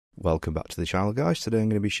Welcome back to the channel, guys. Today I'm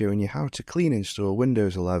going to be showing you how to clean install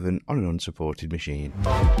Windows 11 on an unsupported machine.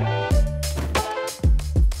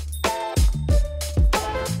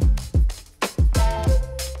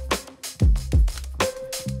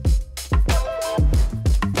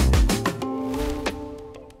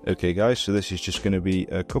 Okay guys, so this is just going to be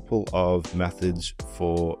a couple of methods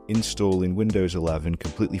for installing Windows 11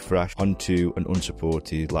 completely fresh onto an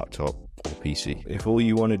unsupported laptop or PC. If all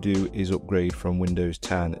you want to do is upgrade from Windows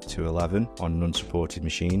 10 to 11 on an unsupported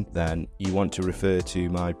machine, then you want to refer to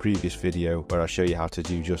my previous video where I show you how to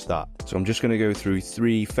do just that. So I'm just going to go through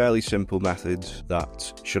three fairly simple methods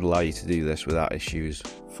that should allow you to do this without issues.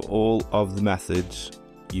 For all of the methods,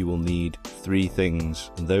 you will need three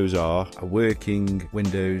things, and those are a working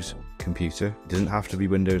Windows computer. It doesn't have to be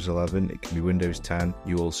Windows 11, it can be Windows 10.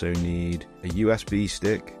 You also need a USB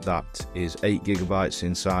stick that is 8 GB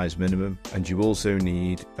in size minimum, and you also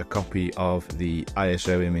need a copy of the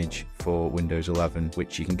ISO image for Windows 11,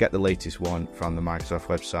 which you can get the latest one from the Microsoft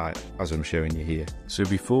website as I'm showing you here. So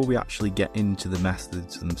before we actually get into the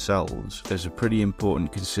methods themselves, there's a pretty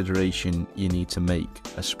important consideration you need to make,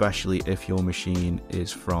 especially if your machine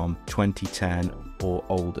is from 2010 or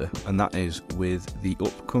older, and that is with the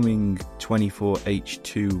upcoming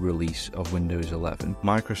 24H2 release of Windows 11.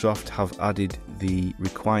 Microsoft have added the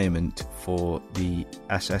requirement for the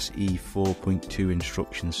SSE 4.2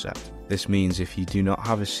 instruction set. This means if you do not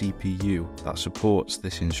have a CPU that supports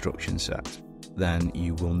this instruction set, then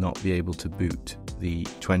you will not be able to boot the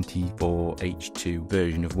 24H2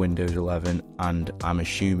 version of Windows 11, and I'm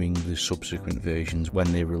assuming the subsequent versions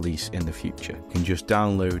when they release in the future. You can just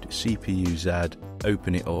download CPU-Z,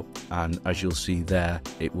 open it up, and as you'll see there,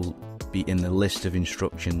 it will be in the list of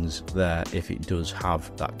instructions there if it does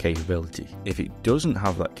have that capability. If it doesn't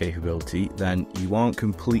have that capability, then you aren't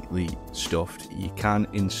completely stuffed. You can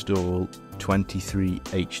install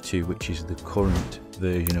 23H2, which is the current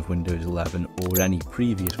version of Windows 11, or any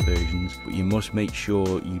previous versions, but you must make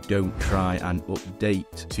sure you don't try and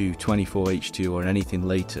update to 24H2 or anything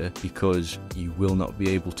later, because you will not be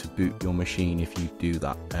able to boot your machine if you do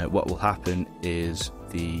that. What will happen is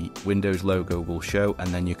the Windows logo will show and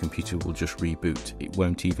then your computer will just reboot. It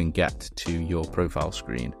won't even get to your profile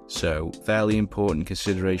screen. So fairly important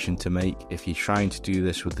consideration to make. If you're trying to do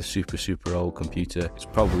this with the super old computer, it's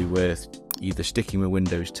probably worth either sticking with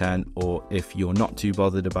Windows 10, or if you're not too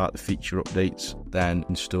bothered about the feature updates, then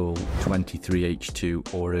install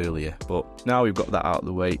 23H2 or earlier. But now we've got that out of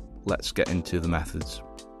the way, let's get into the methods.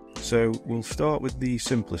 So we'll start with the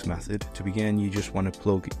simplest method. To begin, you just want to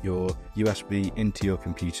plug your USB into your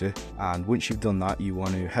computer, and once you've done that, you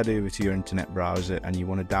want to head over to your internet browser and you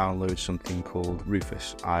want to download something called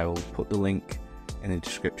Rufus. I'll put the link in the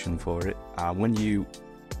description for it. When you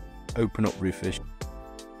open up Rufus,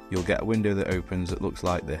 you'll get a window that opens that looks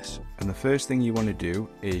like this. And the first thing you want to do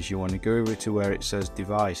is you want to go over to where it says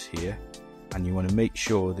device here, and you want to make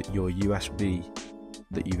sure that your USB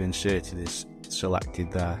that you've inserted is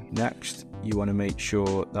selected there. Next, you want to make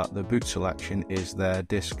sure that the boot selection is their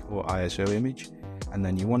disk or ISO image, and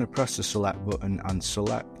then you want to press the select button and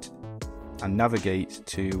select and navigate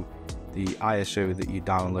to the ISO that you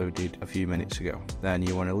downloaded a few minutes ago. Then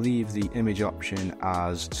you want to leave the image option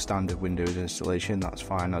as standard Windows installation, that's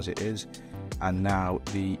fine as it is. And now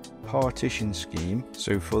the partition scheme.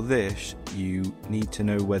 So for this, you need to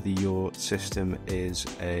know whether your system is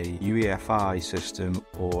a UEFI system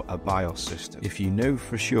or a BIOS system. If you know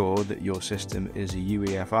for sure that your system is a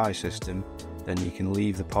UEFI system, then you can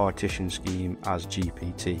leave the partition scheme as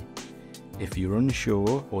GPT. If you're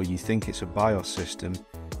unsure or you think it's a BIOS system,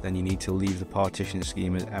 then you need to leave the partition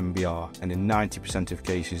scheme as MBR, and in 90% of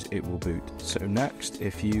cases it will boot. So next,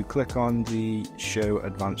 if you click on the show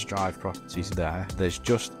advanced drive properties there's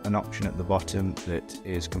just an option at the bottom that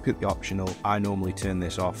is completely optional. I normally turn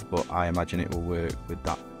this off, but I imagine it will work with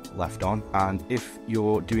that left on. And if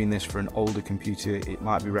you're doing this for an older computer, it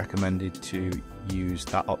might be recommended to use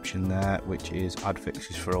that option there, which is add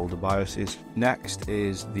fixes for older BIOSes. Next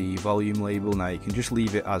is the volume label. Now you can just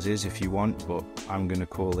leave it as is if you want, but I'm going to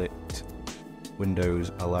call it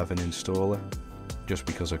Windows 11 installer just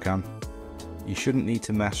because I can. You shouldn't need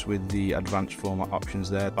to mess with the advanced format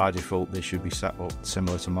options there. By default, they should be set up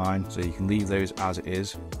similar to mine, so you can leave those as it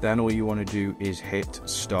is. Then all you want to do is hit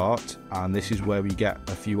start, and this is where we get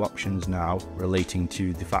a few options now relating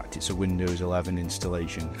to the fact it's a Windows 11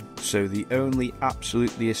 installation. So the only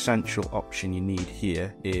absolutely essential option you need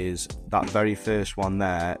here is that very first one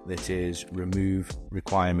there, that is remove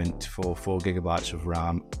requirement for 4 GB of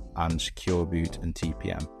RAM and secure boot and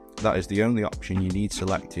TPM. That is the only option you need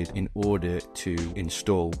selected in order to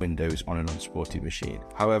install Windows on an unsupported machine.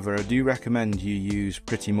 However, I do recommend you use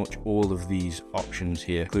pretty much all of these options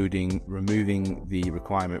here, including removing the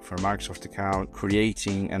requirement for a Microsoft account,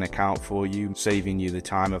 creating an account for you, saving you the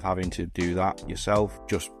time of having to do that yourself.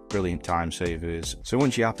 Just brilliant time savers. So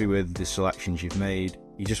once you're happy with the selections you've made,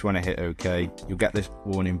 you just want to hit OK. You'll get this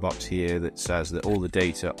warning box here that says that all the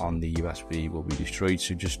data on the USB will be destroyed.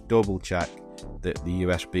 So just double check that the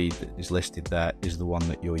USB that is listed there is the one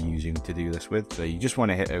that you're using to do this with. So you just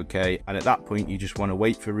want to hit OK, and at that point you just want to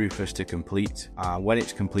wait for Rufus to complete. When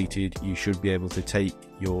it's completed, you should be able to take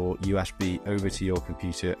your USB over to your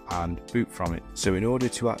computer and boot from it. So in order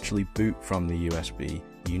to actually boot from the USB,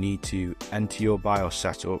 you need to enter your BIOS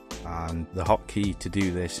setup, and the hotkey to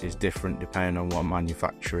do this is different depending on what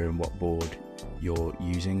manufacturer and what board you're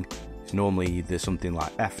using. It's normally either something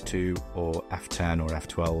like F2 or F10 or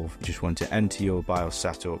F12. You just want to enter your BIOS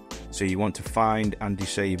setup. So you want to find and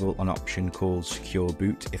disable an option called Secure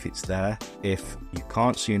Boot if it's there. If you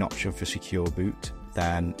can't see an option for Secure Boot,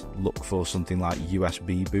 then look for something like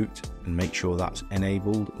USB boot and make sure that's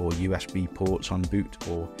enabled, or USB ports on boot,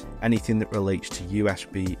 or anything that relates to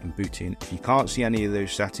USB and booting. If you can't see any of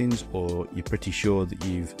those settings, or you're pretty sure that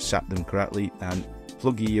you've set them correctly, then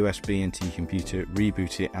plug your USB into your computer,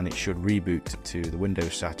 reboot it, and it should reboot to the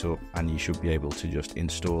Windows setup, and you should be able to just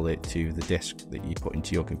install it to the disk that you put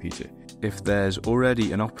into your computer. If there's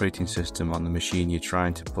already an operating system on the machine you're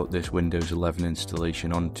trying to put this Windows 11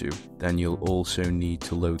 installation onto, then you'll also need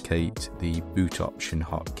to locate the boot option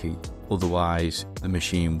hotkey. Otherwise, the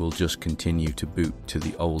machine will just continue to boot to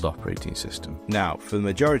the old operating system. Now, for the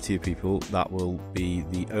majority of people, that will be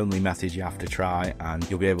the only method you have to try, and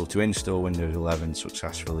you'll be able to install Windows 11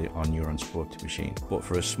 successfully on your unsupported machine. But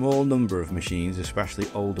for a small number of machines, especially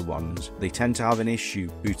older ones, they tend to have an issue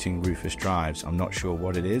booting Rufus drives. I'm not sure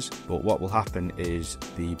what it is, but what will happen is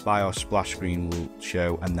the BIOS splash screen will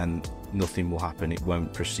show, and then nothing will happen. It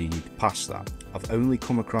won't proceed past that. I've only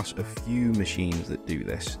come across a few machines that do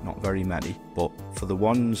this, not very many, but for the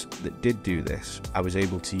ones that did do this, I was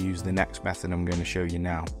able to use the next method I'm going to show you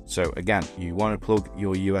now. So again, you want to plug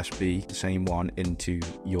your USB, the same one, into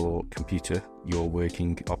your computer, your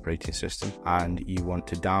working operating system, and you want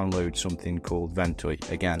to download something called Ventoy.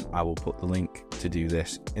 Again, I will put the link to do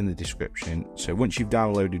this in the description. So once you've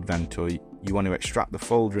downloaded Ventoy, you want to extract the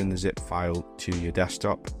folder in the zip file to your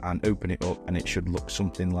desktop and open it up, and it should look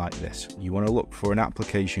something like this. You want to look for an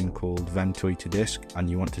application called Ventoy to Disk, and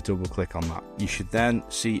you want to double click on that. You should then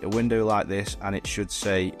see a window like this, and it should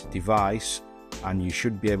say Device, and you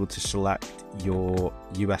should be able to select your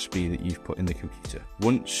USB that you've put in the computer.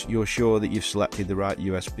 Once you're sure that you've selected the right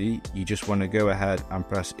USB, you just want to go ahead and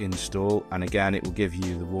press install, and again it will give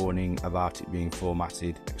you the warning about it being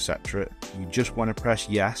formatted, etc. You just want to press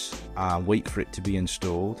yes and wait for it to be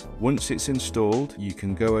installed. Once it's installed, you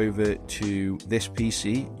can go over to this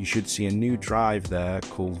PC. You should see a new drive there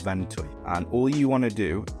called Ventoy, and all you want to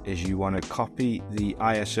do is you want to copy the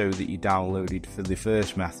ISO that you downloaded for the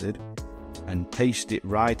first method and paste it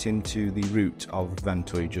right into the root of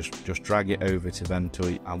Ventoy. Just drag it over to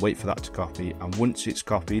Ventoy and wait for that to copy, and once it's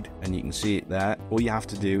copied and you can see it there, all you have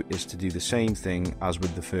to do is to do the same thing as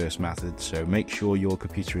with the first method. So make sure your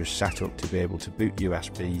computer is set up to be able to boot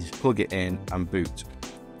USBs, plug it in and boot.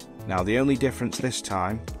 Now the only difference this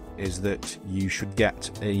time is that you should get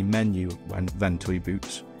a menu when Ventoy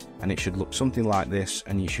boots, and it should look something like this,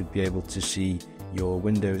 and you should be able to see your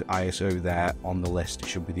Windows ISO there on the list. It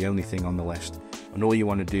should be the only thing on the list, and all you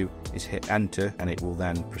want to do is hit enter, and it will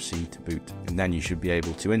then proceed to boot, and then you should be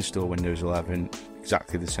able to install Windows 11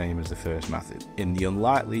 exactly the same as the first method. In the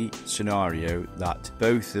unlikely scenario that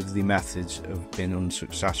both of the methods have been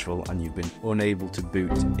unsuccessful and you've been unable to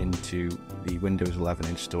boot into the Windows 11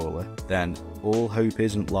 installer, then all hope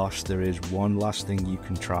isn't lost. There is one last thing you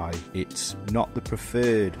can try. It's not the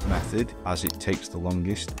preferred method as it takes the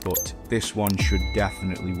longest, but this one should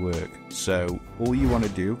definitely work. So all you want to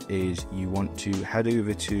do is you want to head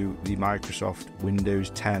over to the Microsoft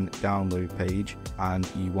Windows 10 download page, and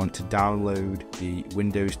you want to download the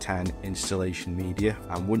Windows 10 installation media,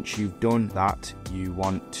 and once you've done that, you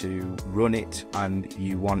want to run it, and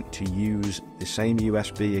you want to use the same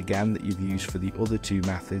USB again that you've used for the other two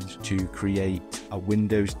methods to create a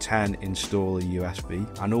Windows 10 installer USB.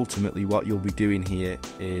 And ultimately what you'll be doing here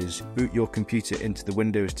is boot your computer into the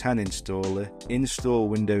Windows 10 installer, install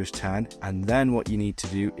Windows 10, and then what you need to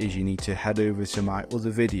do is you need to head over to my other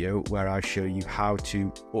video where I show you how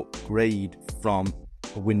to upgrade from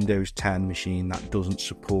a Windows 10 machine that doesn't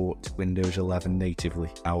support Windows 11 natively.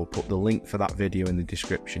 I will put the link for that video in the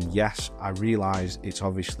description. Yes, I realise it's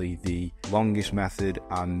obviously the longest method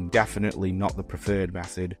and definitely not the preferred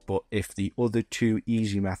method, but if the other two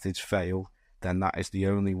easy methods fail, then that is the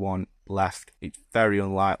only one left. It's very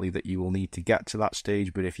unlikely that you will need to get to that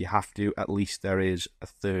stage, but if you have to, at least there is a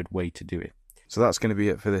third way to do it. So that's going to be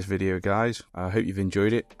it for this video, guys. I hope you've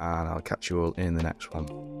enjoyed it, and I'll catch you all in the next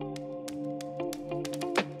one.